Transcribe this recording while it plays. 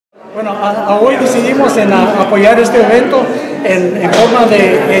Bueno, hoy decidimos en apoyar este evento en forma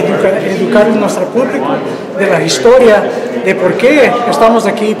de educar a nuestro público de la historia, de por qué estamos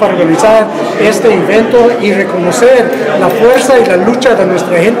aquí para organizar este evento y reconocer la fuerza y la lucha de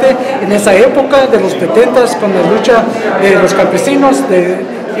nuestra gente en esa época de los 70s con la lucha de los campesinos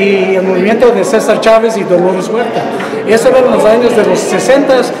y el movimiento de Cesar Chavez y Dolores Huerta. Eso era en los años de los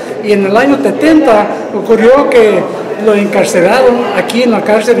 60s y en el año 70 ocurrió que lo encarcelaron aquí en la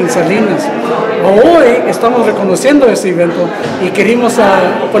cárcel en Salinas. Hoy estamos reconociendo este evento y queremos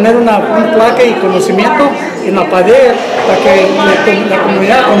poner un plaque y conocimiento en la pared para que la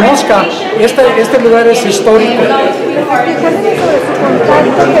comunidad conozca este lugar es histórico.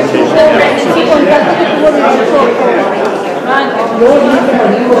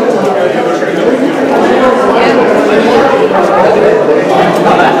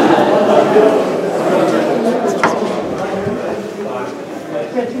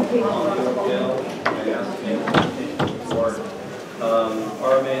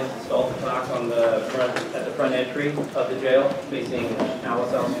 Our man installed the plaque at the front entry of the jail, facing Old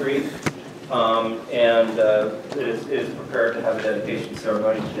Alisal Street, and it is prepared to have a dedication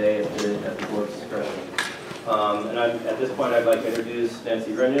ceremony today at the board's discretion. At this point, I'd like to introduce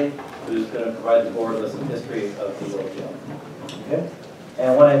Nancy Rennie, who's going to provide the board with some history of the old jail. Okay.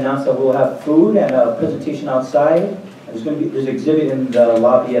 And I want to announce that we'll have food and a presentation outside. There's an exhibit in the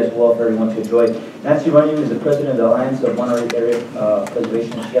lobby as well for everyone to enjoy. Nancy Runyon is the president of the Alliance of Monterey Area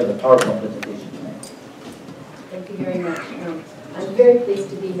Preservationists. She has a PowerPoint presentation tonight. Thank you very much. I'm very pleased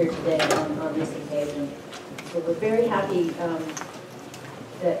to be here today on this occasion. So we're very happy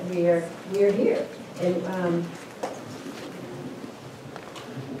that we are here. And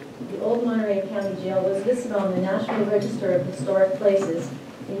the Old Monterey County Jail was listed on the National Register of Historic Places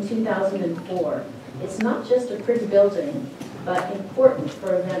in 2004. It's not just a pretty building, but important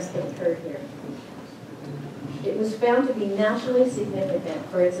for events that occurred here. It was found to be nationally significant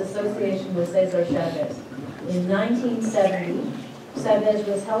for its association with Cesar Chavez. In 1970, Chavez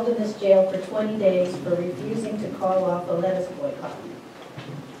was held in this jail for 20 days for refusing to call off a lettuce boycott.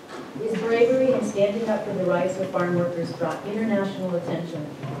 His bravery in standing up for the rights of farm workers brought international attention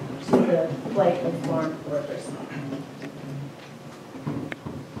to the plight of farm workers.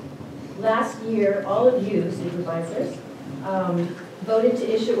 Last year, all of you, supervisors, voted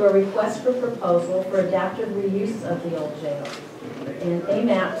to issue a request for proposal for adaptive reuse of the old jail. And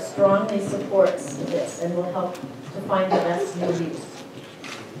AMAP strongly supports this and will help to find the best new use.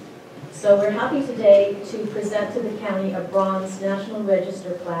 So we're happy today to present to the county a bronze National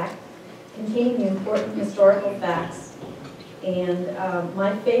Register plaque containing the important historical facts and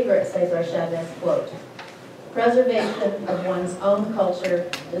my favorite Cesar Chavez quote: "Preservation of one's own culture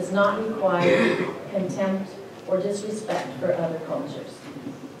does not require contempt or disrespect for other cultures."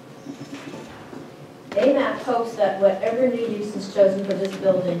 AMAP hopes that whatever new use is chosen for this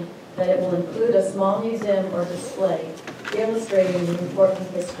building, that it will include a small museum or display illustrating the important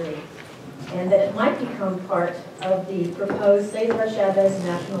history, and that it might become part of the proposed Cesar Chavez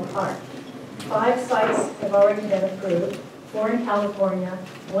National Park. 5 sites have already been approved, 4 in California,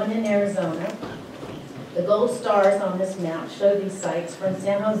 1 in Arizona. The gold stars on this map show these sites from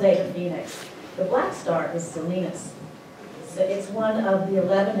San Jose to Phoenix. The black star is Salinas. So it's one of the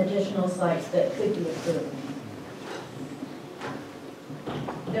 11 additional sites that could be approved.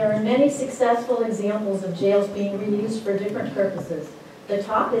 There are many successful examples of jails being reused for different purposes. The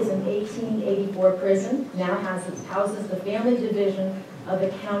top is an 1884 prison, now houses the family division of a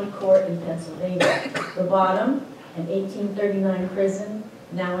county court in Pennsylvania. The bottom, an 1839 prison,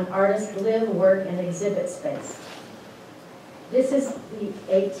 now an artist live, work, and exhibit space. This is the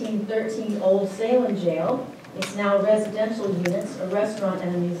 1813 Old Salem Jail. It's now residential units, a restaurant,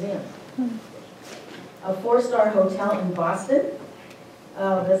 and a museum. A 4-star hotel in Boston.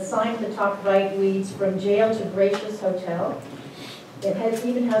 The sign at the top right reads, "From Jail to Gracious Hotel." It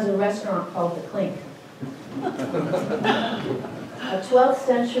even has a restaurant called The Clink. A 12th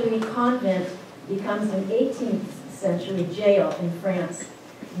century convent becomes an 18th century jail in France.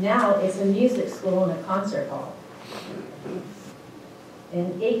 Now it's a music school and a concert hall.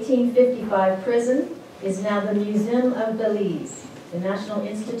 An 1855 prison is now the Museum of Belize, the National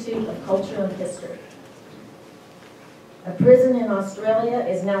Institute of Culture and History. A prison in Australia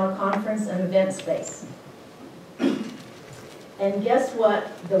is now a conference and event space. And guess what?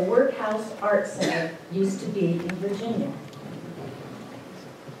 The Workhouse Art Center used to be in Virginia.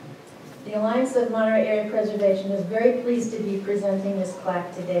 The Alliance of Monterey Area Preservation is very pleased to be presenting this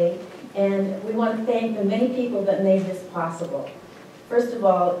plaque today, and we want to thank the many people that made this possible. First of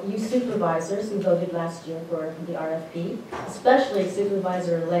all, you supervisors who voted last year for the RFP, especially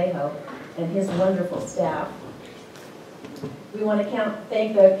Supervisor Alejo and his wonderful staff. We want to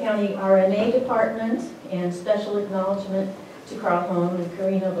thank the County RMA Department and special acknowledgement to Carl Holm and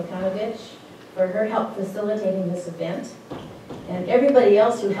Karina Vukanovich for her help facilitating this event. And everybody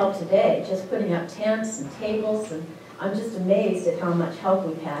else who helped today, just putting up tents and tables, and I'm just amazed at how much help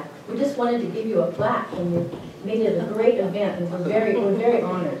we've had. We just wanted to give you a plaque, and you made it a great event, and we're very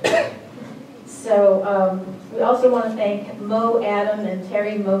honored. So we also want to thank Mo, Adam, and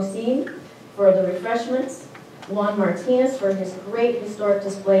Terry Mosine for the refreshments, Juan Martinez for his great historic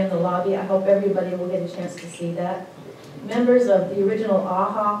display in the lobby. I hope everybody will get a chance to see that. Members of the original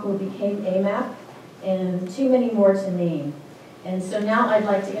AHA who became AMAP, and too many more to name. And so now I'd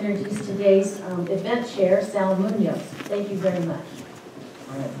like to introduce today's event chair, Sal Munoz. Thank you very much.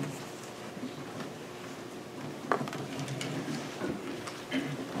 All right.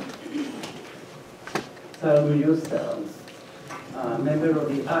 Sal Munoz, member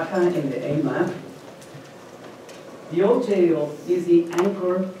of the AHA and the AMAP. The old jail is the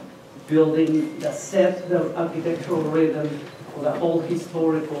anchor building that set the architectural rhythm for the whole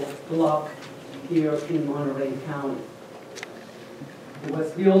historical block here in Monterey County. It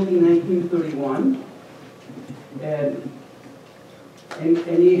was built in 1931, and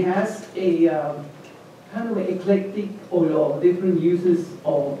it has a kind of eclectic or different uses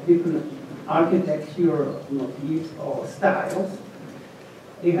of different architecture motifs or styles.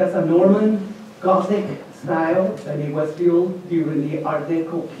 It has a Norman Gothic style, and it was built during the Art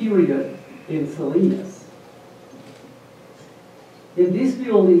Deco period in Salinas. In this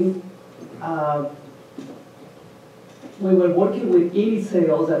building, we were working with Amy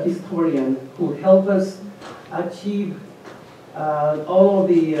Sales, a historian, who helped us achieve all of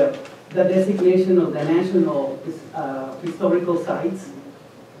the designation of the national historical sites.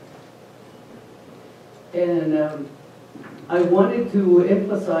 And I wanted to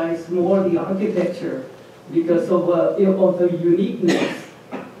emphasize more the architecture because of the uniqueness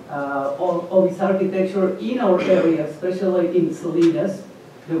of its architecture in our area, especially in Salinas,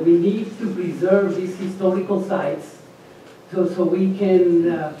 that we need to preserve these historical sites so we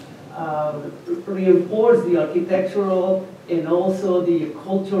can reinforce the architectural and also the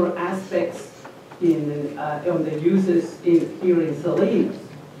cultural aspects on the uses here in Salinas.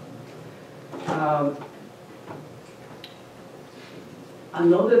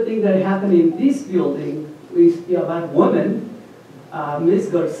 Another thing that happened in this building is about a woman, Ms.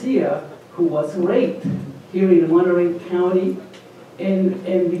 Garcia, who was raped here in Monterey County,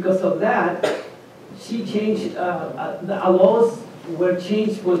 and because of that, she changed, the laws were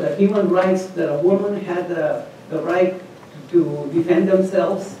changed for the human rights that a woman had the right to defend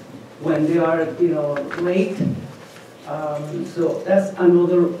themselves when they are, raped. So that's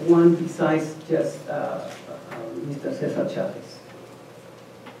another one besides just Mr. Cesar Chavez.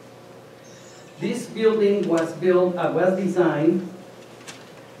 This building was designed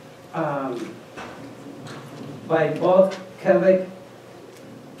by both Quebec.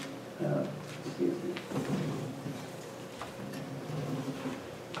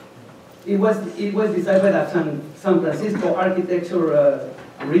 It was designed by the San Francisco architecture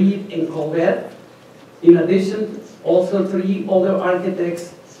Reed and Colbert. In addition, also 3 other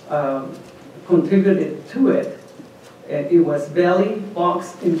architects contributed to it. It was Belly,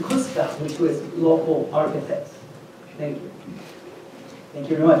 Fox, and Cusca, which was local architects. Thank you. Thank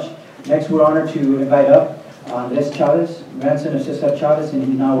you very much. Next, we're honored to invite up Andres Chavez, grandson of Cesar Chavez, and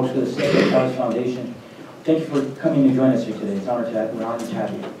he now works for the Cesar Chavez Foundation. Thank you for coming to join us here today. We're honored to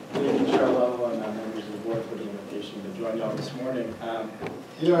have you. Thank you, Charlo, and members of the board for the invitation to join y'all this morning.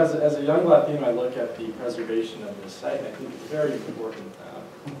 As a young Latino, I look at the preservation of this site, and I think it's very important.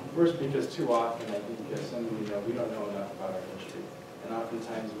 First, because too often, I think, as some of you know, we don't know enough about our history. And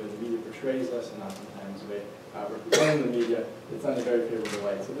oftentimes, the way the media portrays us, and oftentimes, the way we're presenting the media, it's not in a very favorable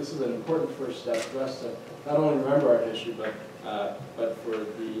light. So this is an important first step for us to not only remember our history, but for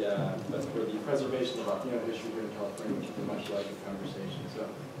the preservation of Latino history here in California, which is a much larger conversation. So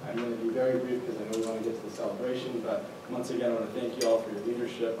I'm going to be very brief because I know we want to get to the celebration, but once again, I want to thank you all for your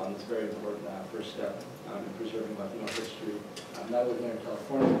leadership on this very important first step in preserving Latino history, not only here in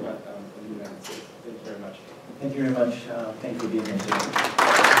California, but in the United States. Thank you very much. Thank you very much. Thank you for being here today.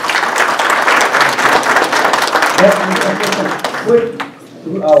 Quick,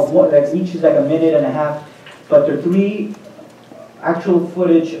 each is like a minute and a half, but there are 3 actual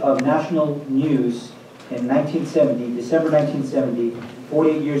footage of national news in 1970, December 1970,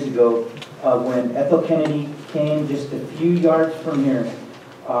 48 years ago, when Ethel Kennedy came just a few yards from here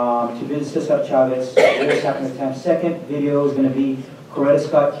to visit Cesar Chavez. This happened at the time. Second video is going to be Coretta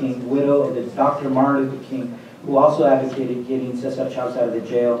Scott King, widow of the Dr. Martin Luther King, who also advocated getting Cesar Chavez out of the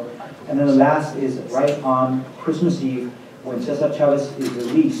jail. And then the last is right on Christmas Eve, when Cesar Chavez is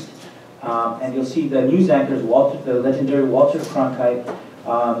released. And you'll see the news anchors, the legendary Walter Cronkite,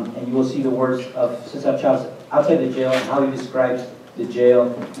 and you will see the words of Cesar Chavez outside the jail and how he describes the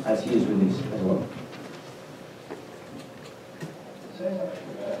jail as he is released as well. Cesar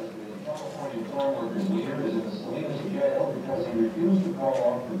Chavez, the California farm workers leader, is in the Salinas jail because he refused to call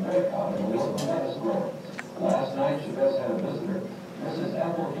off the boycott of local lettuce growers. Last night, Chavez had a visitor, Mrs.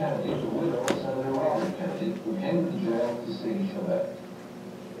 Ethel Kennedy, the widow of Senator Robert Kennedy, who came to the jail to see Chavez.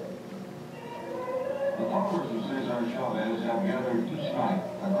 The followers of Cesar Chavez have gathered each night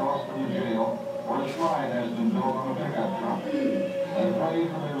across from the jail, where a shrine has been built on a pickup truck, and pray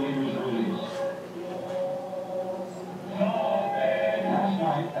for their leader's release. Last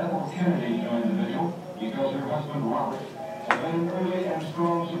night, Ethel Kennedy joined the vigil because her husband Robert had been an early and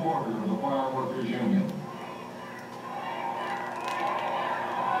strong supporter of the Farm Workers Union.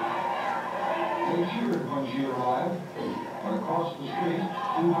 They cheered when she arrived, but across the street,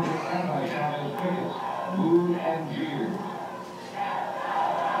 200 anti-Chavez pickets booed and jeered.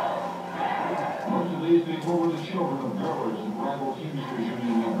 Most of these people were the children of growers and rival Teamsters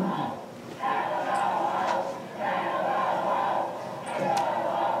Union members.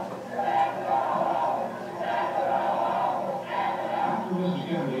 After Mrs.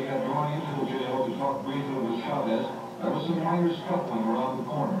 Kennedy had gone into the jail to talk briefly with Chavez, there was some minor scuffling around the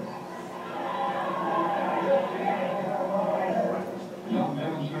corner. Young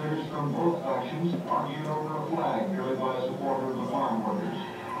demonstrators from both factions argued over a flag carried by a supporter of the farm workers.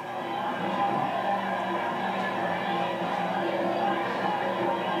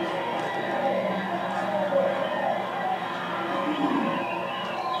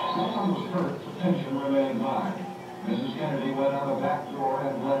 Someone was hurt, so tension remained high. Mrs. Kennedy went out the back door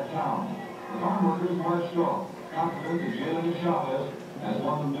and left town. The farm workers marched off, confident that jailing Chavez has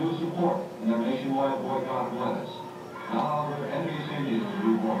won them new support in their nationwide boycott of lettuce. Now the NBC News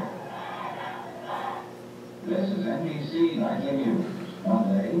report. This is NBC Nightly News,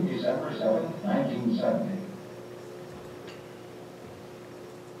 Monday, December 7, 1970.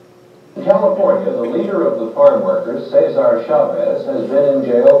 In California, the leader of the farm workers, Cesar Chavez, has been in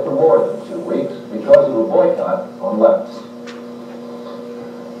jail for more than 2 weeks because of a boycott on lettuce.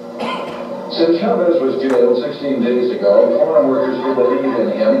 Since Chavez was jailed 16 days ago, farm workers who believe in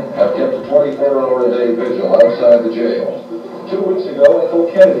him have kept a 24-hour-a-day vigil outside the jail. 2 weeks ago,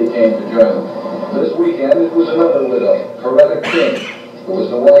 Ethel Kennedy came to join them. This weekend, it was another widow, Coretta King, who was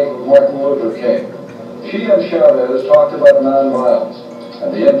the wife of Martin Luther King. She and Chavez talked about nonviolence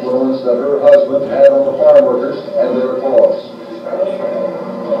and the influence that her husband had on the farm workers and their cause.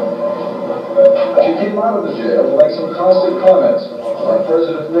 She came out of the jail to make some caustic comments about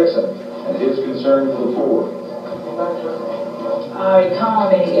President Nixon and his concern for the poor. Our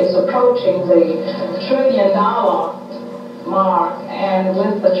economy is approaching the $1 trillion mark, and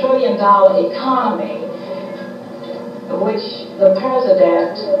with the $1 trillion economy, which the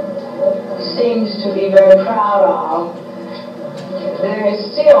president seems to be very proud of, there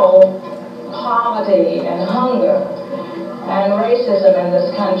is still poverty and hunger and racism in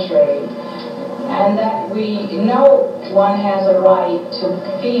this country, and that we know one has a right to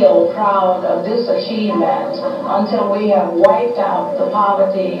feel proud of this achievement until we have wiped out the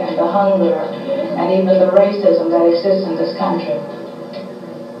poverty and the hunger and even the racism that exists in this country.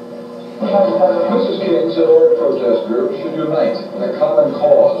 Mrs. King said all protest groups should unite in a common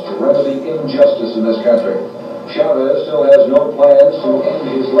cause to remedy injustice in this country. Chavez still has no plans to end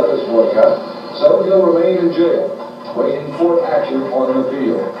his lettuce boycott, so he'll remain in jail, waiting court action on an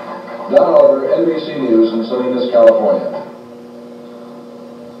appeal. Don Oliver, NBC News in Salinas, California.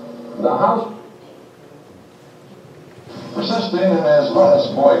 The House. Persisting in his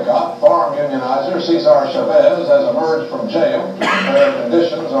lettuce boycott, farm unionizer Cesar Chavez has emerged from jail to compare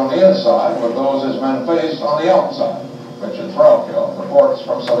conditions on the inside with those his men face on the outside. Richard Threlkill reports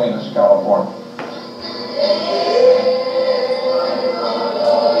from Salinas, California.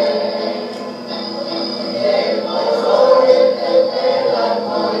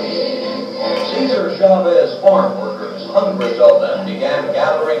 Cesar Chavez farm workers, hundreds of them, began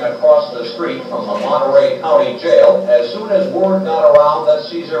gathering across the street from the Monterey County Jail as soon as word got around that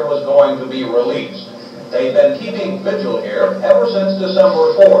Cesar was going to be released. They've been keeping vigil here ever since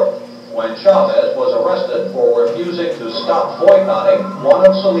December 4th, when Chavez was arrested for refusing to stop boycotting one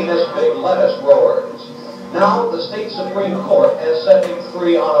of Salinas' big lettuce growers. Now, the state Supreme Court has set him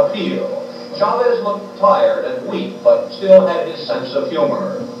free on appeal. Chavez looked tired and weak, but still had his sense of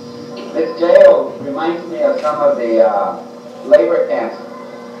humor. This jail reminds me of some of the labor camps.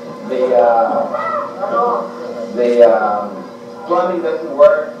 The plumbing doesn't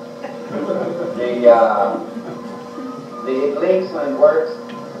work. It leaks when it works.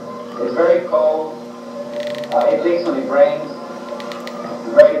 It's very cold. It leaks when it rains.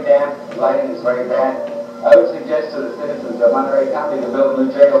 It's very damp. Lighting is very bad. I would suggest to the citizens of Monterey County to build a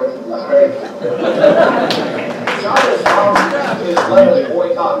new jail. It's a disgrace. Chavez now his latest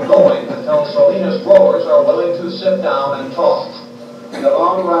boycott going until Salinas growers are willing to sit down and talk. In the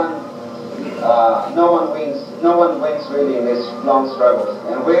long run, no one wins. No one wins really in this long struggle.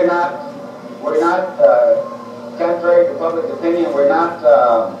 And we're not contrary to public opinion. We're not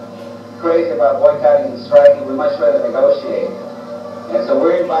crazy about boycotting and striking. We much rather negotiate. And so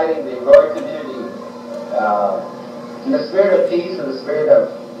we're inviting the grower community in the spirit of peace and the spirit of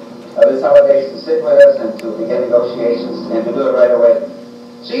this holidays to sit with us and to begin negotiations and to do it right away.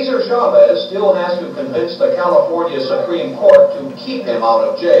 Cesar Chavez still has to convince the California Supreme Court to keep him out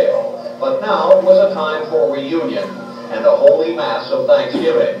of jail. But now was a time for reunion and a holy mass of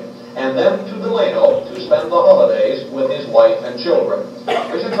Thanksgiving, and then to Delano to spend the holidays with his wife and children.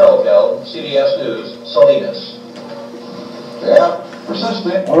 Richard Trelkel, CBS News, Salinas. Yeah,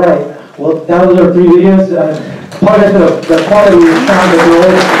 persistent. All right. Well, that was our 3 videos. Part of the quality of sound that we're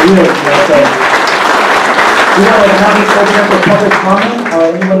always doing. We have a county program for public comment.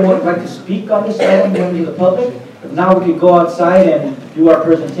 Anyone would like to speak on this item going to the public? If not, we could go outside and do our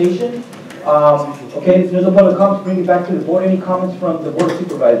presentation. Okay, if there's no public comments, bring it back to the board. Any comments from the Board of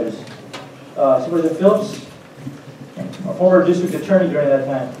Supervisors? Supervisor Phillips, our former district attorney during that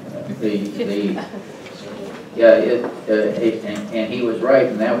time. And he was right,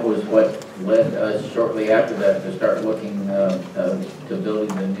 and that was what led us shortly after that to start looking to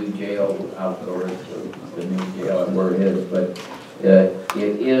building the new jail outdoors, the new jail where it is. But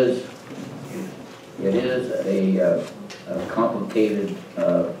it is a complicated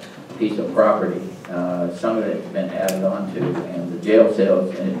piece of property. Some of it's been added on to, and the jail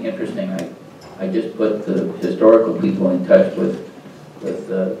cells. And interesting, I just put the historical people in touch with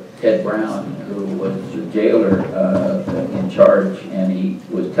Ted Brown, who was the jailer in charge, and he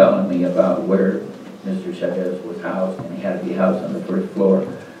was telling me about where Mr. Chavez was housed, and he had to be housed on the first floor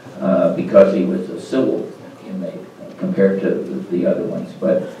because he was a civil inmate compared to the other ones.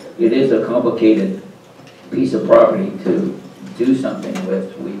 But it is a complicated piece of property to do something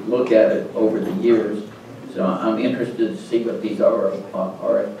with. We look at it over the years, so I'm interested to see what these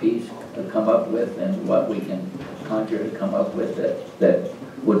RFPs come up with and what we can conjure to come up with that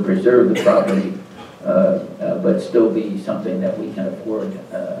would preserve the property, but still be something that we can afford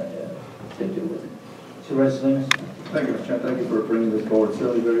to do with it. Salinas. Thank you, Mr. Chairman. Thank you for bringing this forward.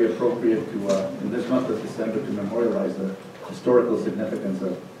 Certainly very appropriate to, in this month of December, to memorialize the historical significance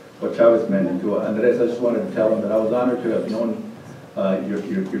of what Chavez meant. And to Andres, I just wanted to tell him that I was honored to have known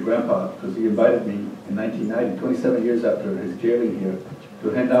your grandpa, because he invited me in 1990, 27 years after his jailing here, to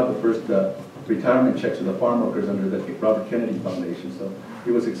hand out the first retirement checks to the farm workers under the Robert Kennedy Foundation. So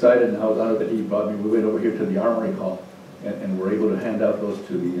he was excited, and I was honored that he brought me. We went over here to the Armory Hall and were able to hand out those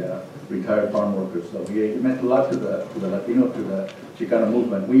to the retired farm workers. So it meant a lot to the Latino, to the Chicano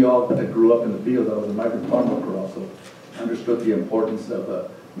movement. We all that grew up in the field, I was a migrant farm worker also, understood the importance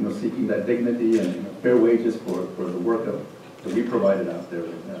of seeking that dignity and fair wages for the work that we provided out there.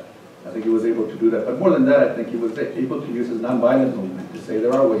 And, I think he was able to do that. But more than that, I think he was able to use his nonviolent movement to say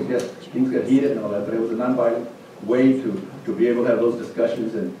there are ways. Yes, things get heated and all that, but it was a nonviolent way to be able to have those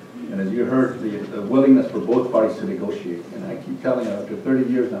discussions. And as you heard, the willingness for both parties to negotiate. And I keep telling you, after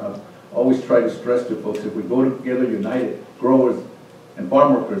 30 years now, I've always tried to stress to folks, if we go together united, growers and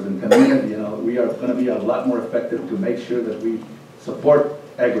farm workers and community, we are going to be a lot more effective to make sure that we support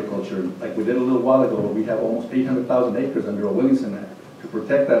agriculture. Like we did a little while ago, we have almost 800,000 acres under a Williamson Act to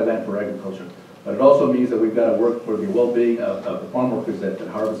protect that land for agriculture. But it also means that we've got to work for the well-being of the farm workers that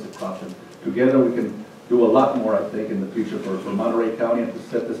harvest the crops. And together we can do a lot more, I think, in the future for Monterey County, and to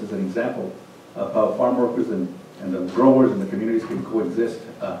set this as an example of how farm workers and the growers and the communities can coexist.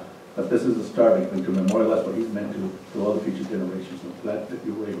 But this is a start, I think, to memorialize what he's meant to all the future generations. I'm glad that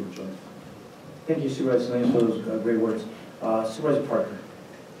you were able to join us. Thank you, Supervisor Salinas, for those great words. Supervisor Parker.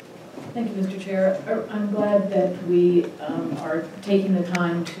 Thank you, Mr. Chair. I'm glad that we are taking the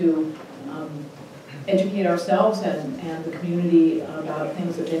time to educate ourselves and the community about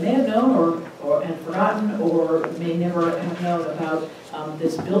things that they may have known or forgotten, or may never have known about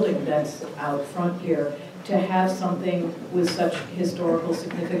this building that's out front here. To have something with such historical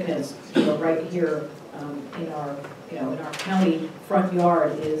significance, right here in our county front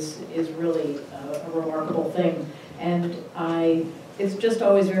yard is really a remarkable thing. And it's just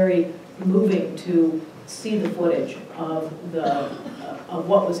always very moving to see the footage of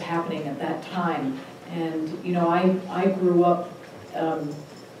what was happening at that time. And you know, I grew up.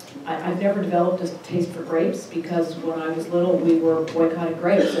 I've never developed a taste for grapes because when I was little we were boycotting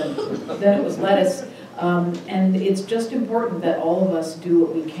grapes, and then it was lettuce. And it's just important that all of us do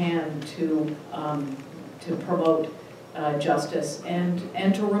what we can to promote justice and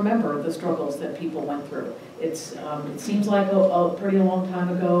to remember the struggles that people went through. It seems like a pretty long time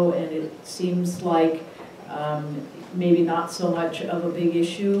ago, and it seems like maybe not so much of a big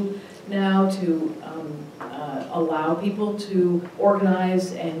issue now to allow people to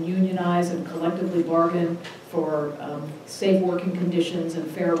organize and unionize and collectively bargain for safe working conditions and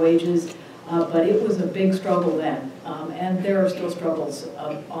fair wages. But it was a big struggle then, and there are still struggles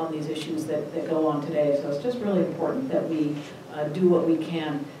on these issues that go on today. So it's just really important that we do what we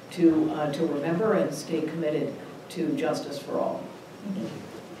can to remember and stay committed to justice for all.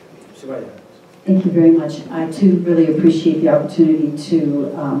 Thank you very much. I too really appreciate the opportunity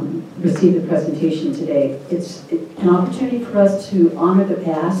to receive the presentation today. It's an opportunity for us to honor the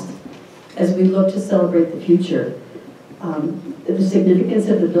past as we look to celebrate the future. The significance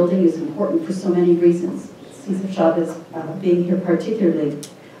of the building is important for so many reasons, Cesar Chavez being here particularly.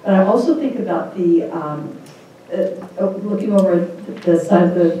 But I also think about the, looking over the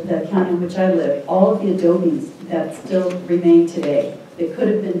side of the county in which I live, all of the adobes that still remain today. They could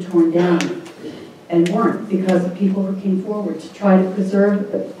have been torn down and weren't because of people who came forward to try to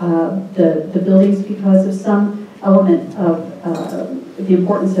preserve the buildings because of some element of the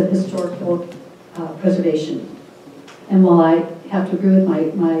importance of historical preservation. And while I have to agree with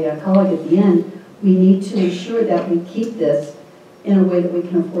my colleague at the end, we need to ensure that we keep this in a way that we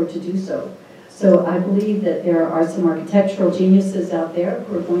can afford to do so. So I believe that there are some architectural geniuses out there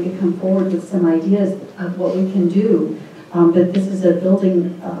who are going to come forward with some ideas of what we can do. But this is a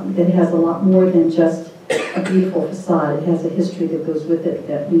building that has a lot more than just a beautiful facade. It has a history that goes with it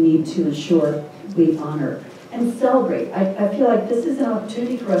that we need to ensure we honor and celebrate. I feel like this is an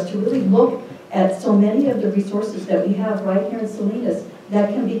opportunity for us to really look at so many of the resources that we have right here in Salinas that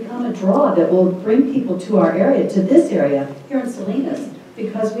can become a draw that will bring people to our area, to this area here in Salinas,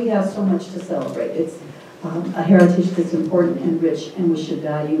 because we have so much to celebrate. It's a heritage that's important and rich, and we should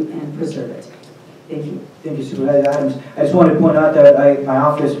value and preserve it. Thank you. Thank you, Supervisor Adams. I just wanted to point out that my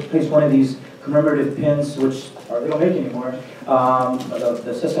office placed one of these commemorative pins, which they don't make anymore,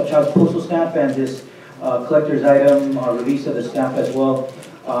 the Cesar Chavez postal stamp and this collector's item release of the stamp as well.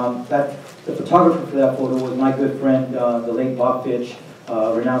 The photographer for that photo was my good friend, the late Bob Fitch,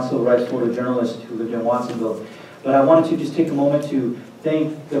 renowned civil rights photojournalist who lived in Watsonville. But I wanted to just take a moment to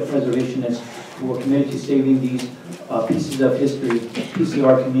thank the preservationists who were committed to saving these pieces of history, pieces of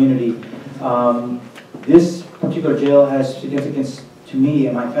our community. This particular jail has significance to me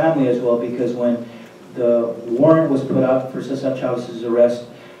and my family as well, because when the warrant was put out for Cesar Chavez's arrest,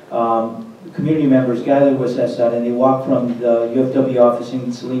 community members gathered with Cesar and they walked from the UFW office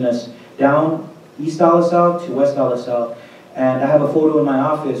in Salinas down East Alisal to West Alisal. And I have a photo in my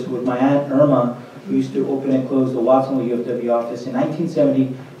office with my Aunt Irma, who used to open and close the Watsonville UFW office. In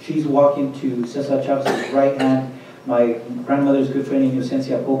 1970, she's walking to Cesar Chavez's right hand. My grandmother's good friend,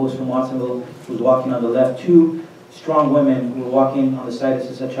 Inocencia Cobos from Watsonville, was walking on the left. Two strong women who were walking on the side of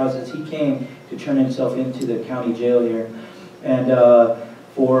Cesar Chavez as he came to turn himself into the county jail here. And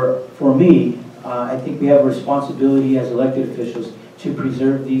for me, I think we have a responsibility as elected officials to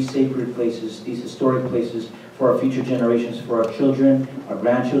preserve these sacred places, these historic places, for our future generations, for our children, our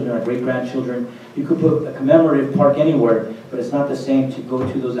grandchildren, our great-grandchildren. You could put a commemorative park anywhere, but it's not the same to go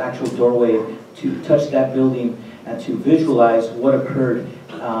to those actual doorways, to touch that building, and to visualize what occurred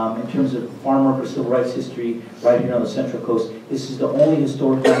in terms of farm worker civil rights history right here on the Central Coast. This is the only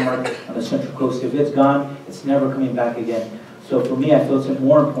historic landmark on the Central Coast. If it's gone, it's never coming back again. So for me, I feel it's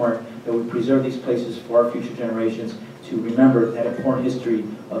more important that we preserve these places for our future generations to remember that important history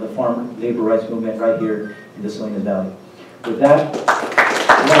of the farm labor rights movement right here in the Salinas Valley. With that,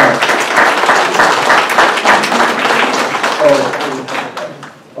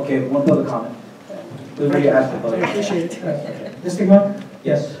 okay, one public comment. I appreciate it. This thing one?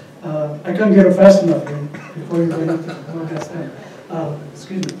 Yes. I couldn't get it fast enough before you went into the podcast time.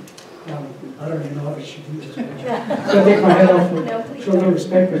 Excuse me. I don't even know how I should do this. I'm going to take my head off for show no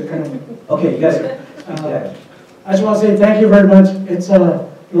respect, but kind of. Okay, you guys. I just want to say thank you very much. It's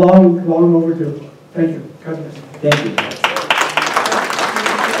long overdue. Thank you. God bless. Thank you.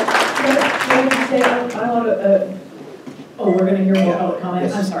 I want to. Oh, we're going to hear more public comment.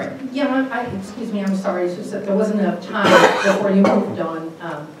 Yes. I'm sorry. Yeah, excuse me, I'm sorry. It's just that there wasn't enough time before you moved on.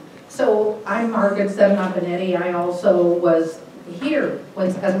 So I'm Margaret Sedna Benetti. I also was here, when,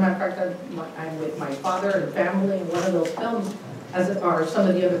 as a matter of fact, I'm with my father and family in one of those films, as are some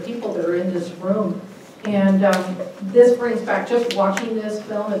of the other people that are in this room. And this brings back, just watching this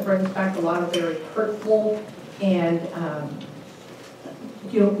film, it brings back a lot of very hurtful and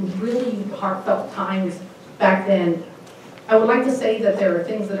really heartfelt times back then. I would like to say that there are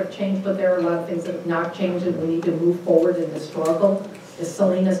things that have changed, but there are a lot of things that have not changed, and we need to move forward in this struggle.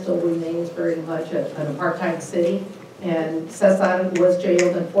 Salinas still remains very much an apartheid city, and Cesar was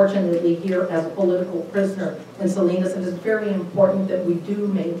jailed, unfortunately, here as a political prisoner in Salinas. It is very important that we do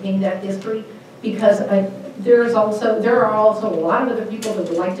maintain that history, because there are also a lot of other people that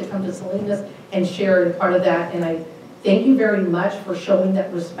would like to come to Salinas and share in part of that, and I thank you very much for showing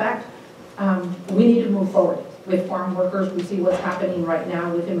that respect. We need to move forward with farm workers. We see what's happening right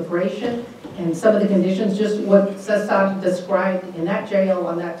now with immigration and some of the conditions, just what Cesar described in that jail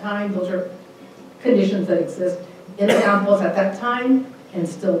on that time. Those are conditions that exist in the Campos at that time and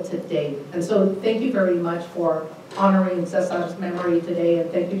still today. And so thank you very much for honoring Cesar's memory today, and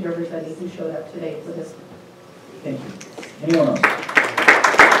thank you to everybody who showed up today for this. Thank you. Anyone else?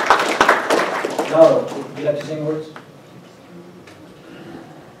 Laura, would you like to say any words?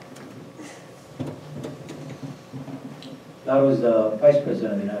 Laura was the Vice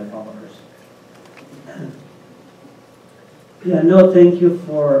President of the United Farm Workers. Yeah, no, thank you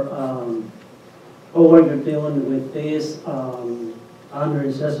for all what you're doing with this,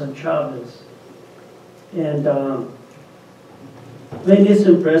 honoring Cesar Chavez. And I think it's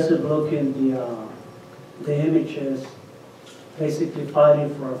impressive looking the images, basically fighting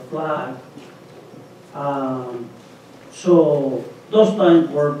for a flag. So those times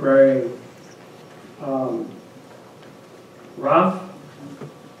were very rough,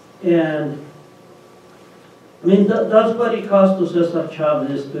 and I mean, that's what it cost to Cesar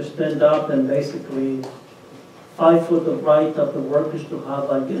Chavez to stand up and basically fight for the right of the workers to have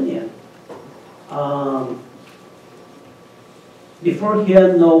a union. Before he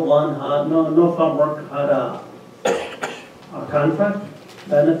had no farm worker had a contract,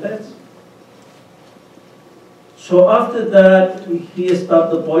 benefits. So after that, he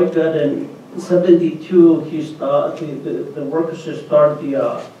stopped the boycott, and in '72, he started, the workers started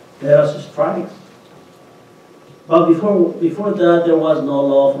the strikes. But before that, there was no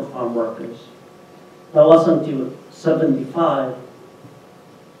law for farm workers. That was until '75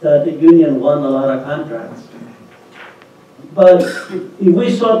 that the union won a lot of contracts. But if we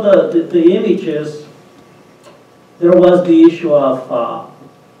saw the images, there was the issue of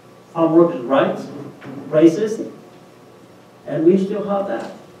farm workers' rights, racism, and we still have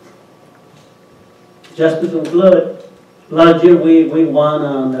that. Just to conclude, last year we won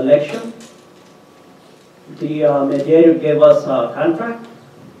an election. The mediator gave us a contract,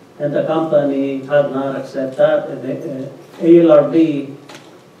 and the company had not accepted that, and the ALRB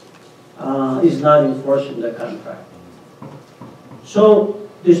is not enforcing the contract. So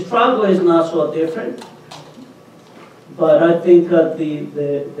the struggle is not so different, but I think that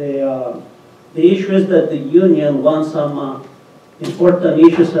the issue is that the union won some important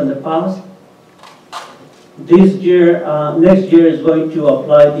issues in the past. This year, next year is going to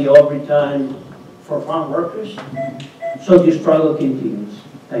apply the overtime for farm workers, so the struggle continues.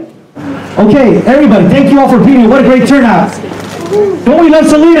 Thank you. Okay, everybody, thank you all for being here. What a great turnout. Don't we love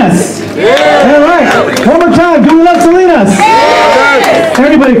Salinas? Yeah. All right, one more time, do we love Salinas? Yeah.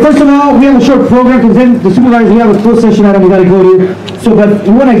 Everybody, first of all, we have a short program because then the supervisors, we have a closed session item we got to go to. So, but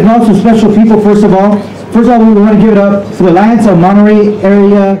we want to acknowledge some special people, first of all. First of all, we want to give it up to the Alliance of Monterey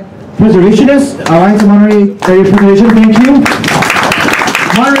Area Preservationists. Alliance of Monterey Area Preservation, thank you.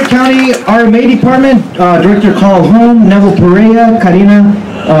 Monterey County RMA Department, Director Carl Holm, Neville Perea, Karina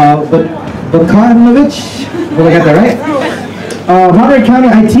Bakanovich, well, I got that right? Monterey County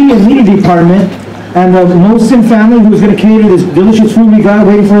IT and Media Department, and the Mosin family, who's going to cater this delicious food we got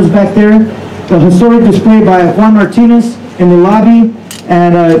waiting for us back there. The historic display by Juan Martinez in the lobby,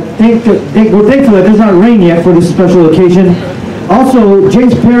 and we're thankful that there's not rain yet for this special occasion. Also,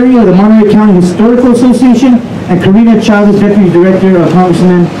 James Perry of the Monterey County Historical Association, and Coretta Chavez, Deputy Director of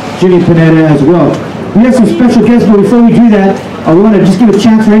Congressman Jimmy Panetta as well. We have some special guests, but before we do that, I want to just give a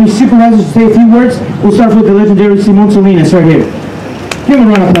chance for any supervisors to say a few words. We'll start with the legendary Simon Salinas right here. Give him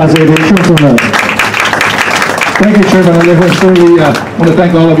a round of applause, everybody. Show him some love. Thank you, Chairman. I certainly want to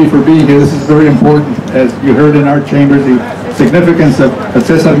thank all of you for being here. This is very important. As you heard in our chambers, the significance of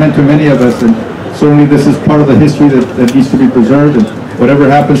Cesar meant to many of us, and certainly this is part of the history that needs to be preserved. And whatever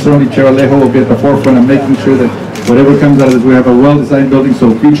happens, certainly Chair Alejo will be at the forefront of making sure that whatever comes out of this, we have a well-designed building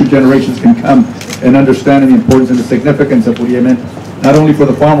so future generations can come and understand the importance and the significance of what he meant not only for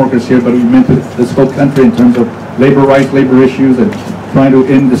the farm workers here, but we meant to this whole country in terms of labor rights, labor issues, and trying to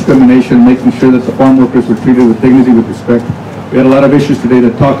end discrimination, making sure that the farm workers were treated with dignity, with respect. We had a lot of issues today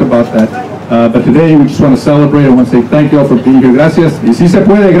that talk about that. But today we just want to celebrate. I want to say thank you all for being here. Gracias. Y si se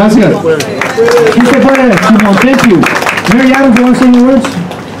puede. Gracias. Si se puede. Thank you. Mary Adams, you want to say any words?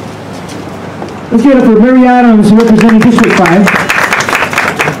 Let's get it for Mary Adams, representing District 5.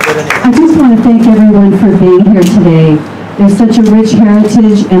 I just want to thank everyone for being here today. There's such a rich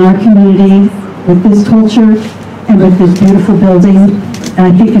heritage in our community with this culture and with this beautiful building. And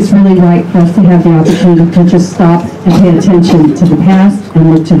I think it's really right for us to have the opportunity to just stop and pay attention to the past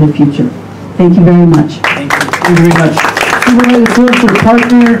and look to the future. Thank you very much. Thank you very much. Supervisor Phillips, your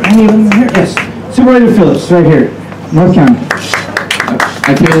partner, any of them here? Yes. Supervisor Phillips, right here, North County.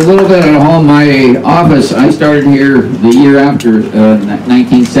 I feel a little bit at home. My office, I started here the year after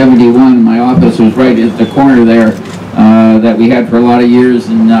 1971. My office was right at the corner there that we had for a lot of years,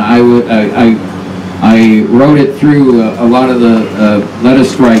 and I wrote it through a lot of the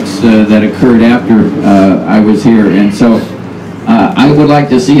lettuce strikes that occurred after I was here, and so I would like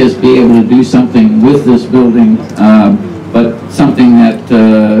to see us be able to do something with this building, but something that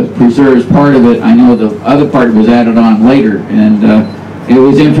preserves part of it. I know the other part was added on later, and it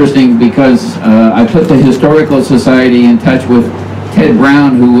was interesting because I put the Historical Society in touch with Ted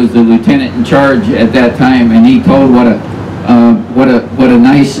Brown, who was the lieutenant in charge at that time, and he told what a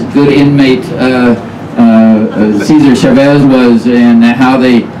nice, good inmate Cesar Chavez was, and how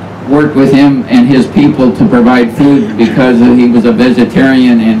they worked with him and his people to provide food because he was a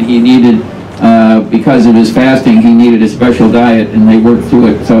vegetarian and he needed, because of his fasting, he needed a special diet, and they worked through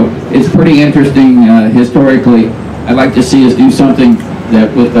it. So it's pretty interesting historically. I'd like to see us do something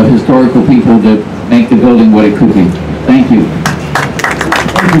that with the historical people to make the building what it could be. Thank you.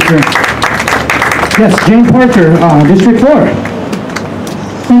 Thank you, sir. Yes, Jane Parker, District 4.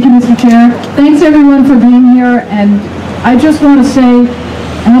 Thank you, Mr. Chair. Thanks everyone for being here, and I just want to say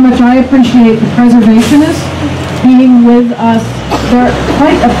how much I appreciate the Preservationists being with us. They're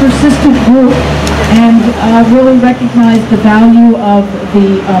quite a persistent group, and really recognize the value of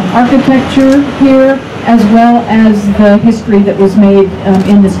the architecture here, as well as the history that was made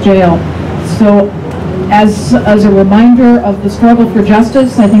in this jail. So as a reminder of the struggle for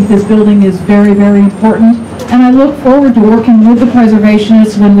justice, I think this building is very, very important. And I look forward to working with the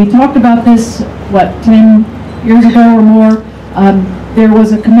Preservationists. When we talked about this, 10 years ago or more, there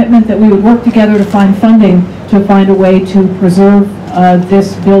was a commitment that we would work together to find funding to find a way to preserve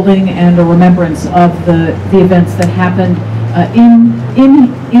this building and a remembrance of the events that happened in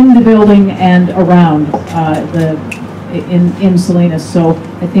the building and around in Salinas. So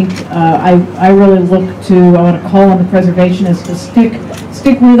I think I really look to, I want to call on the Preservationists to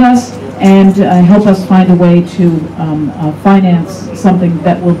stick with us and help us find a way to finance something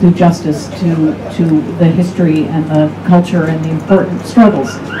that will do justice to the history and the culture and the important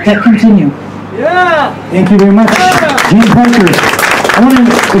struggles that continue. Yeah. Thank you very much. Jane Parker. I want to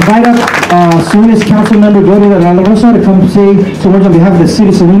invite up Salinas Council Member Coretta to come say some words on behalf of the City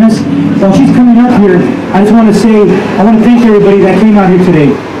of Salinas. While she's coming up here, I just want to say, I want to thank everybody that came out here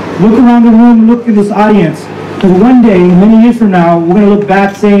today. Look around the room, look at this audience, because one day, many years from now, we're going to look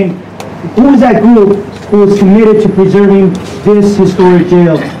back saying, who was that group who was committed to preserving this historic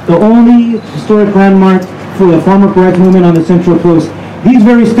jail, the only historic landmark for the farmer rights movement on the Central Coast. These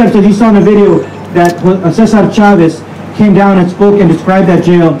very steps that you saw in the video that Cesar Chavez came down and spoke and described that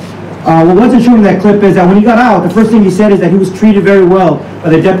jail. What wasn't shown in that clip is that when he got out, the first thing he said is that he was treated very well by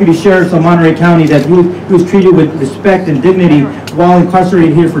the deputy sheriffs of Monterey County, that he was treated with respect and dignity while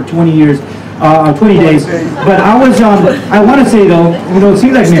incarcerated here for 20 years. 20 days. But I want to say though, it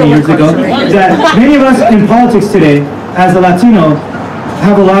seems like many years ago, that many of us in politics today, as a Latino,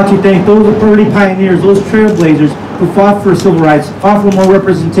 have a lot to thank those early pioneers, those trailblazers who fought for civil rights, fought for more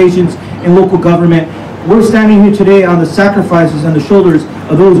representations in local government. We're standing here today on the sacrifices and the shoulders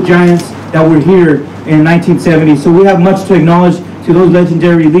of those giants that were here in 1970. So we have much to acknowledge to those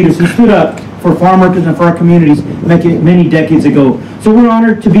legendary leaders who stood up for farm workers and for our communities many decades ago. So we're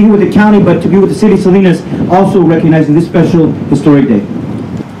honored to be here with the county, but to be with the City of Salinas, also recognizing this special historic day.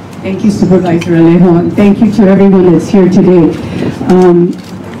 Thank you, Supervisor Alejo, and thank you to everyone that's here today.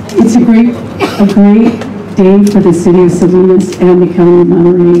 It's a great day for the City of Salinas and the County of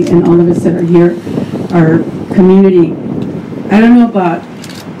Monterey and all of us that are here, our community. I don't know about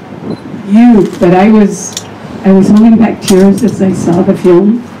you, but I was holding back tears as I saw the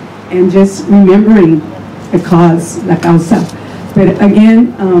film and just remembering the cause, la causa. But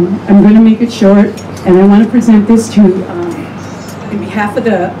again, I'm going to make it short, and I want to present this to, on behalf of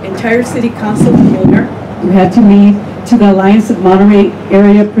the entire City Council, the mayor, who had to leave, to the Alliance of Monterey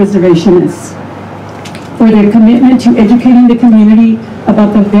Area Preservationists for their commitment to educating the community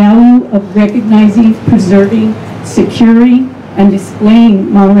about the value of recognizing, preserving, securing, and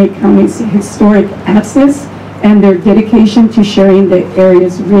displaying Monterey County's historic assets and their dedication to sharing the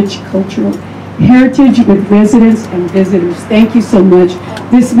area's rich cultural heritage with residents and visitors. Thank you so much.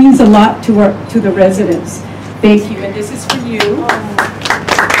 This means a lot to the residents. Thank you, and this is for you. So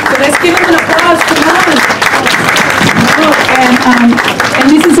let's give them an applause, come on. And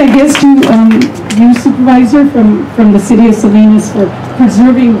this is, I guess, to you, Supervisor, from the City of Salinas for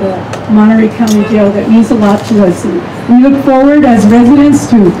preserving the Monterey County Jail. That means a lot to us. And we look forward as residents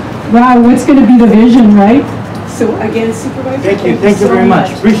to, wow, what's going to be the vision, right? So again, Supervisor, thank you very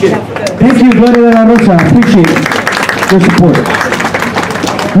much. Appreciate it. Thank you, Gloria de la Rosa. Appreciate your support.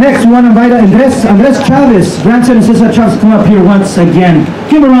 Next, we want to invite Andres Chavez, grandson of Cesar Chavez, come up here once again.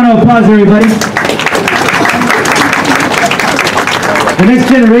 Give a round of applause, everybody. The next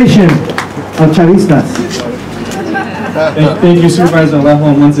generation of Chavistas. Thank you, Supervisor Alejo,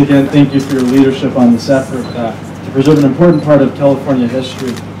 and once again, thank you for your leadership on this effort to preserve an important part of California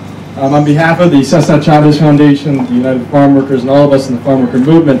history. On behalf of the Cesar Chavez Foundation, the United Farm Workers, and all of us in the farm worker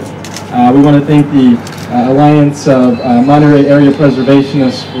movement, we want to thank the Alliance of Monterey Area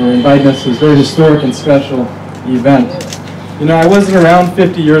Preservationists for inviting us to this very historic and special event. You know, I wasn't around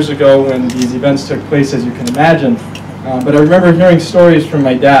 50 years ago when these events took place, as you can imagine, but I remember hearing stories from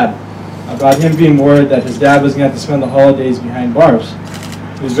my dad about him being worried that his dad was going to have to spend the holidays behind bars.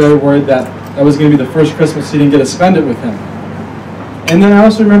 He was very worried that that was going to be the first Christmas he didn't get to spend it with him. And then I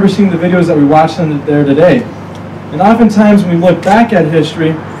also remember seeing the videos that we watched there today. And oftentimes when we look back at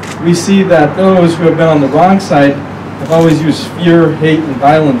history, we see that those who have been on the wrong side have always used fear, hate, and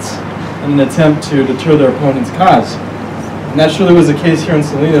violence in an attempt to deter their opponent's cause. And that surely was the case here in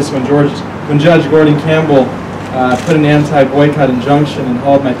Salinas when Judge Gordon Campbell put an anti-boycott injunction and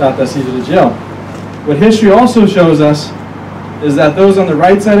hauled my tata Cesar to jail. What history also shows us is that those on the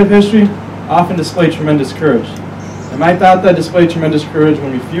right side of history often display tremendous courage. And my tata displayed tremendous courage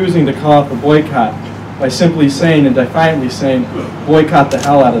when refusing to call off a boycott by simply saying and defiantly saying, boycott the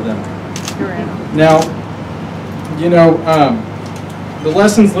hell out of them. Now, you know, the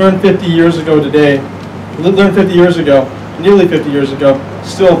lessons learned 50 years ago today, nearly 50 years ago,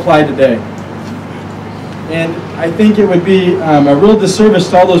 still apply today. And I think it would be a real disservice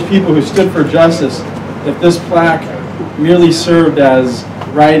to all those people who stood for justice if this plaque merely served as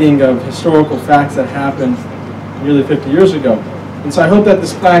writing of historical facts that happened nearly 50 years ago. And so I hope that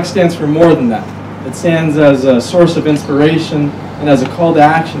this plaque stands for more than that. It stands as a source of inspiration and as a call to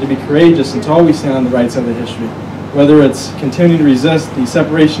action to be courageous and to always stand on the right side of history, whether it's continuing to resist the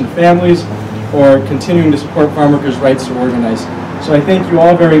separation of families or continuing to support farm workers' rights to organize. So I thank you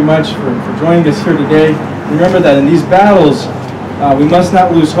all very much for joining us here today. Remember that in these battles, we must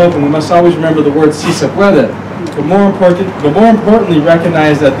not lose hope, and we must always remember the word "si se puede." But more importantly,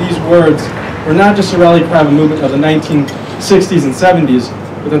 recognize that these words were not just a rally cry of a movement of the 1960s and 70s,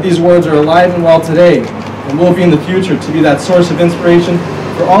 but that these words are alive and well today, and will be in the future to be that source of inspiration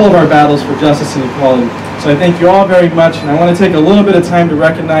for all of our battles for justice and equality. So I thank you all very much, and I want to take a little bit of time to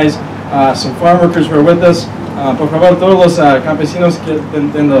recognize some farm workers who are with us. Por favor, todos los campesinos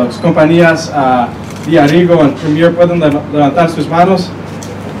en las compañías de Arrigo and Premier pueden levantar sus manos.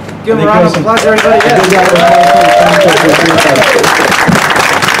 Give a round of applause, everybody. Thank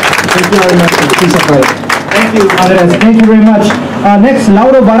you very much. Thank you, Andres. Thank you very much. Next,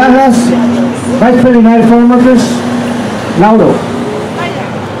 Lauro Barajas, Vice President of United Farm Workers. Lauro.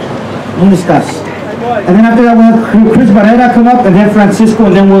 ¿Dónde estás? And then after that, we'll have Chris Barrera come up, and then Francisco,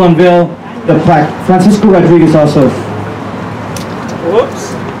 and then we'll unveil the plaque. Francisco Rodriguez also.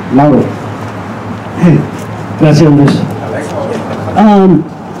 Whoops. Lauro. Gracias, Andrés.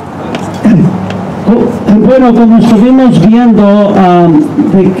 Bueno, como estuvimos viendo,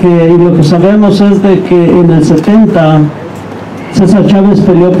 de que, y lo que sabemos es de que en el 70 Cesar Chavez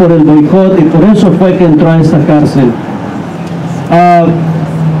peleó por el boicot y por eso fue que entró a esta cárcel.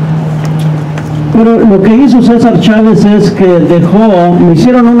 Pero lo que hizo Cesar Chavez es que dejó, me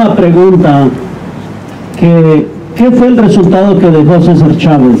hicieron una pregunta, que ¿qué fue el resultado que dejó Cesar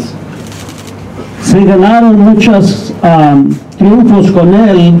Chavez? Se ganaron muchos triunfos con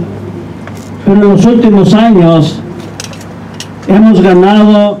él, pero en los últimos años hemos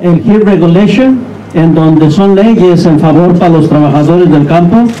ganado el Heat Regulation, en donde son leyes en favor para los trabajadores del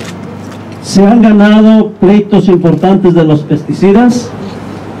campo. Se han ganado pleitos importantes de los pesticidas,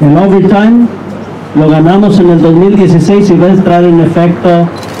 el overtime, lo ganamos en el 2016 y va a entrar en efecto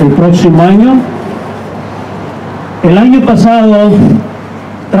el próximo año. El año pasado,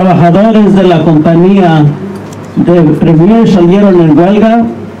 trabajadores de la compañía de Premier salieron en huelga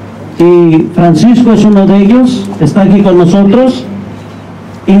y Francisco es uno de ellos, está aquí con nosotros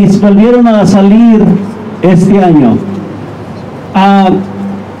y volvieron a salir este año.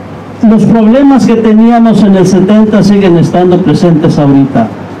 Los problemas que teníamos en el 70 siguen estando presentes ahorita.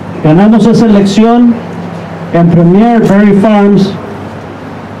 Ganamos esa elección en Premier Berry Farms.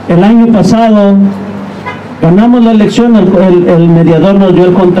 El año pasado ganamos la elección, el mediador nos dio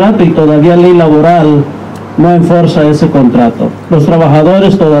el contrato y todavía ley laboral no enforza ese contrato. Los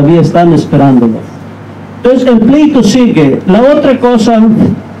trabajadores todavía están esperándolo. Entonces el pleito sigue. La otra cosa,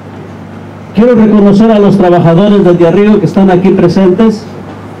 quiero reconocer a los trabajadores desde arriba que están aquí presentes,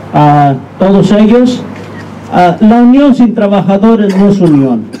 a todos ellos. La unión sin trabajadores no es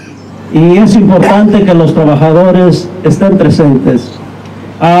unión y es importante que los trabajadores estén presentes.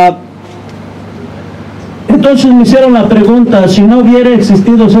 Entonces me hicieron la pregunta, si no hubiera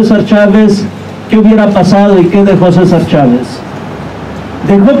existido Cesar Chavez, ¿qué hubiera pasado y qué dejó Cesar Chavez?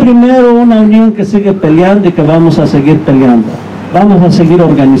 Dejó primero una unión que sigue peleando y que vamos a seguir peleando, vamos a seguir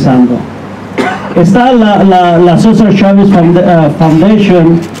organizando. Está la Cesar Chavez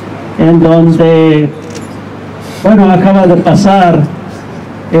Foundation, en donde, bueno, acaba de pasar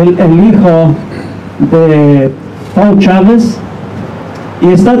el hijo de Paul Chávez, y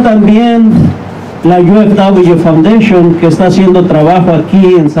está también la UFW Foundation, que está haciendo trabajo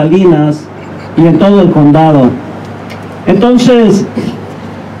aquí en Salinas y en todo el condado. Entonces,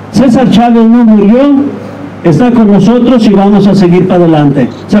 Cesar Chavez no murió, está con nosotros y vamos a seguir para adelante.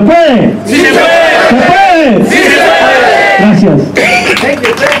 ¿Se puede? ¡Sí se puede! ¿Se puede? ¡Sí se puede! Gracias.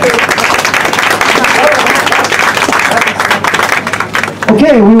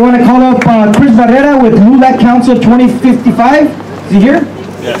 Okay, we want to call up Chris Barrera with LULAC Council 2055. Is he here?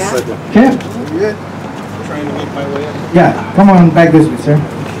 Yes. Okay. Good. Trying to make my way up. Yeah, come on back this way, sir.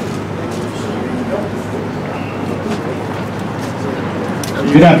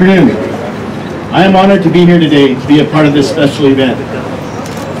 Good afternoon. I am honored to be here today to be a part of this special event.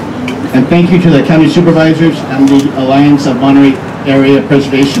 And thank you to the County Supervisors and the Alliance of Monterey Area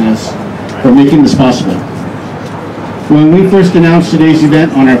Preservationists for making this possible. When we first announced today's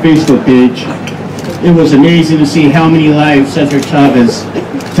event on our Facebook page, it was amazing to see how many lives Cesar Chavez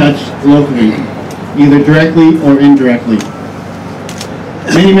touched locally, either directly or indirectly.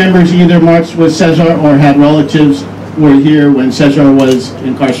 Many members either marched with Cesar or had relatives who were here when Cesar was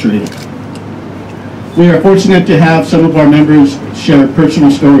incarcerated. We are fortunate to have some of our members share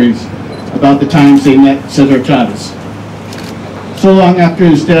personal stories about the times they met Cesar Chavez. So long after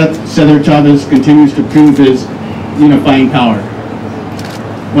his death, Cesar Chavez continues to prove his unifying power.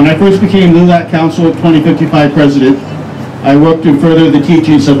 When I first became LULAC Council 2055 President, I worked to further the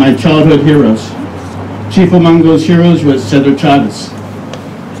teachings of my childhood heroes. Chief among those heroes was Cesar Chavez.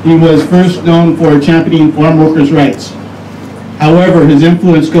 He was first known for championing farm workers' rights. However, his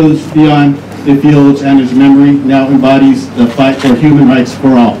influence goes beyond the fields, and his memory now embodies the fight for human rights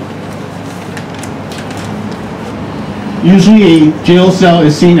for all. Usually, a jail cell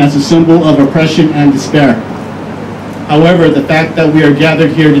is seen as a symbol of oppression and despair. However, the fact that we are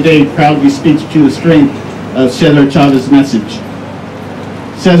gathered here today proudly speaks to the strength of Cesar Chavez's message.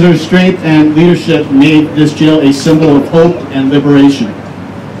 Cesar's strength and leadership made this jail a symbol of hope and liberation.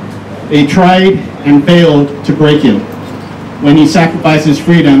 They tried and failed to break him when he sacrificed his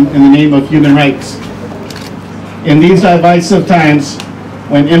freedom in the name of human rights. In these divisive times,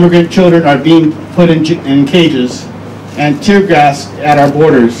 when immigrant children are being put in cages and tear gassed at our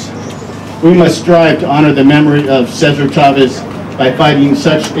borders, we must strive to honor the memory of Cesar Chavez by fighting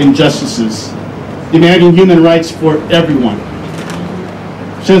such injustices, demanding human rights for everyone.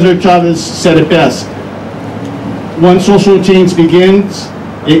 Cesar Chavez said it best: once social change begins,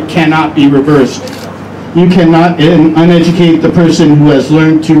 it cannot be reversed. You cannot uneducate the person who has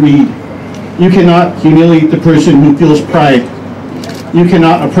learned to read. You cannot humiliate the person who feels pride. You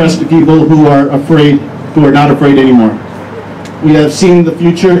cannot oppress the people who are not afraid anymore. We have seen the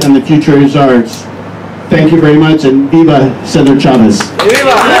future, and the future is ours. Thank you very much, and viva Cesar Chavez.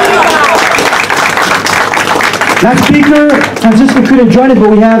 Last speaker, Francisco couldn't join us, but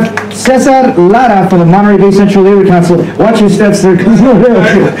we have Cesar Lara from the Monterey Bay Central Labor Council. Watch your steps there, because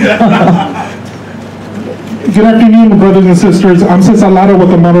Good afternoon, brothers and sisters. I'm Cesar Lara with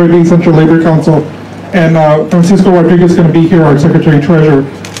the Monterey Bay Central Labor Council, and Francisco Rodriguez is going to be here, our Secretary-Treasurer.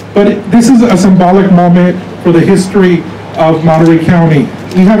 But this is a symbolic moment for the history of Monterey County.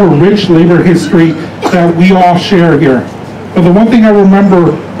 We have a rich labor history that we all share here. But the one thing I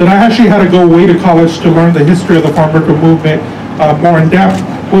remember that I actually had to go away to college to learn the history of the farm worker movement more in depth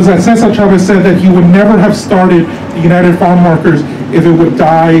was that Cesar Chavez said that he would never have started the United Farm Workers if it would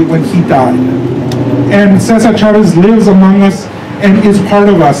die when he died. and Cesar Chavez lives among us and is part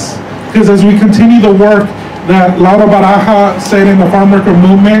of us. Because as we continue the work that Laura Baraja said in the farm worker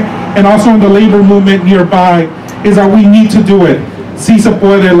movement, and also in the labor movement nearby, is that we need to do it. Si se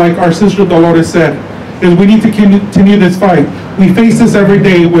puede, like our sister Dolores said, is we need to continue this fight. We face this every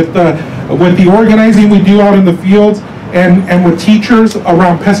day with the organizing we do out in the fields, and with teachers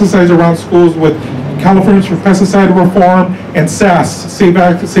around pesticides around schools, with Californians for Pesticide Reform and SAS,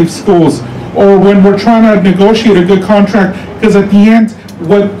 Safe Schools, or when we're trying to negotiate a good contract, because at the end,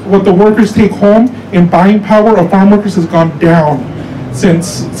 what the workers take home in buying power of farm workers has gone down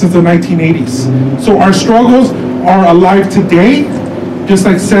since the 1980s. So our struggles are alive today, just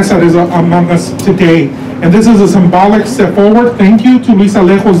like Cesar is among us today. And this is a symbolic step forward. Thank you to Luis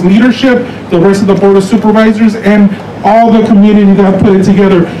Alejo's leadership, the rest of the Board of Supervisors, and all the community that put it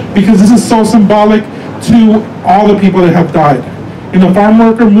together, because this is so symbolic to all the people that have died. In the farm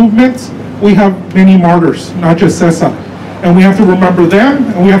worker movement, we have many martyrs, not just Cesar. And we have to remember them,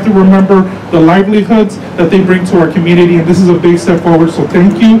 and we have to remember the livelihoods that they bring to our community, and this is a big step forward. So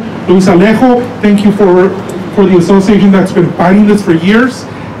thank you, Luis Alejo. Thank you for the association that's been fighting this for years.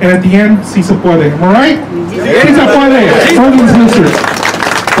 And at the end, si se puede. Am I right? Si se puede. Brothers and sisters.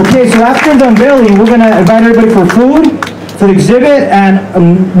 Okay, so after the unveiling, we're going to invite everybody for food, for the exhibit, and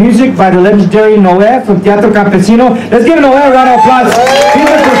music by the legendary Noé from Teatro Campesino. Let's give Noé a round of applause. He's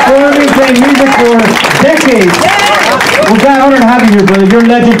been performing, playing music for decades. We're glad honored to have you here, brother. You're a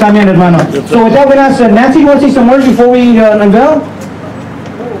legend también, hermano. So with that, we're going to ask Nancy, you want to say some words before we unveil?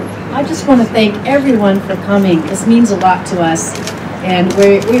 I just want to thank everyone for coming. This means a lot to us, and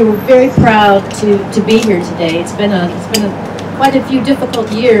we were very proud to be here today. It's been quite a few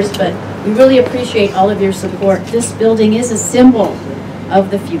difficult years, but we really appreciate all of your support. This building is a symbol of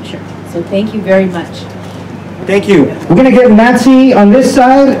the future, so thank you very much. Thank you. We're going to get Nancy on this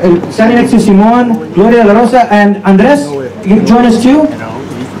side, standing next to Simon, Gloria La Rosa, and Andres. You can join us too.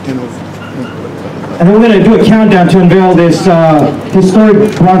 And then we're going to do a countdown to unveil this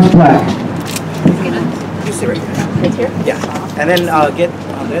historic bronze plaque. You sit right here? Yeah. And then get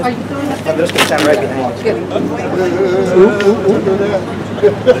Andres. Andres can stand right behind you.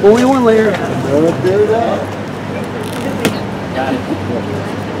 Only one layer.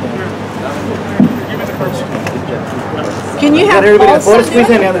 Can you have everybody? Squeeze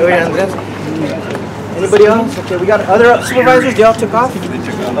in Andres. Anybody else? Okay, we got other supervisors. They all took off.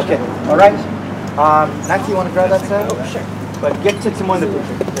 Okay. All right. Nancy, you want to grab that side? Oh, sure. But get Simon in the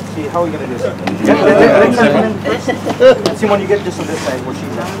picture. Let's see how are we gonna do this. Simon, you get this on this side where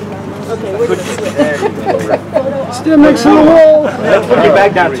she's at. Okay, there you go. Still next to the wall. Let's put your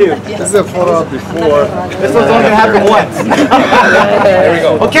bag down too. This is a photo before. This one's only gonna happen once. There we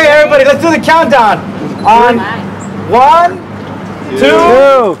go. Okay, everybody, let's do the countdown. On 1,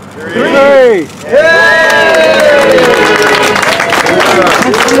 2, 3.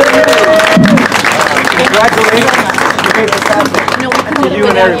 Congratulations. You made this happen. To you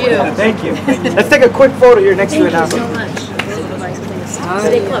and everyone. Thank you. Let's take a quick photo here next to it now.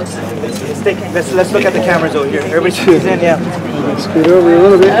 Stay close. Let's look at the cameras over here. Everybody squeeze in, yeah. Scoot over a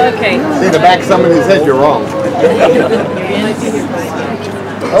little bit. Okay. See the back of somebody's head, you're wrong.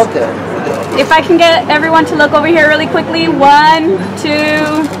 Okay. If I can get everyone to look over here really quickly. 1,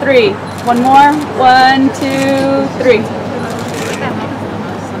 2, 3. One more. 1, 2, 3.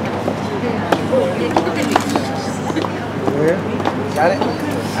 Got it?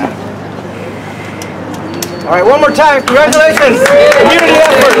 All right, one more time. Congratulations. Community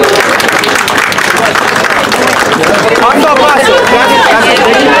effort.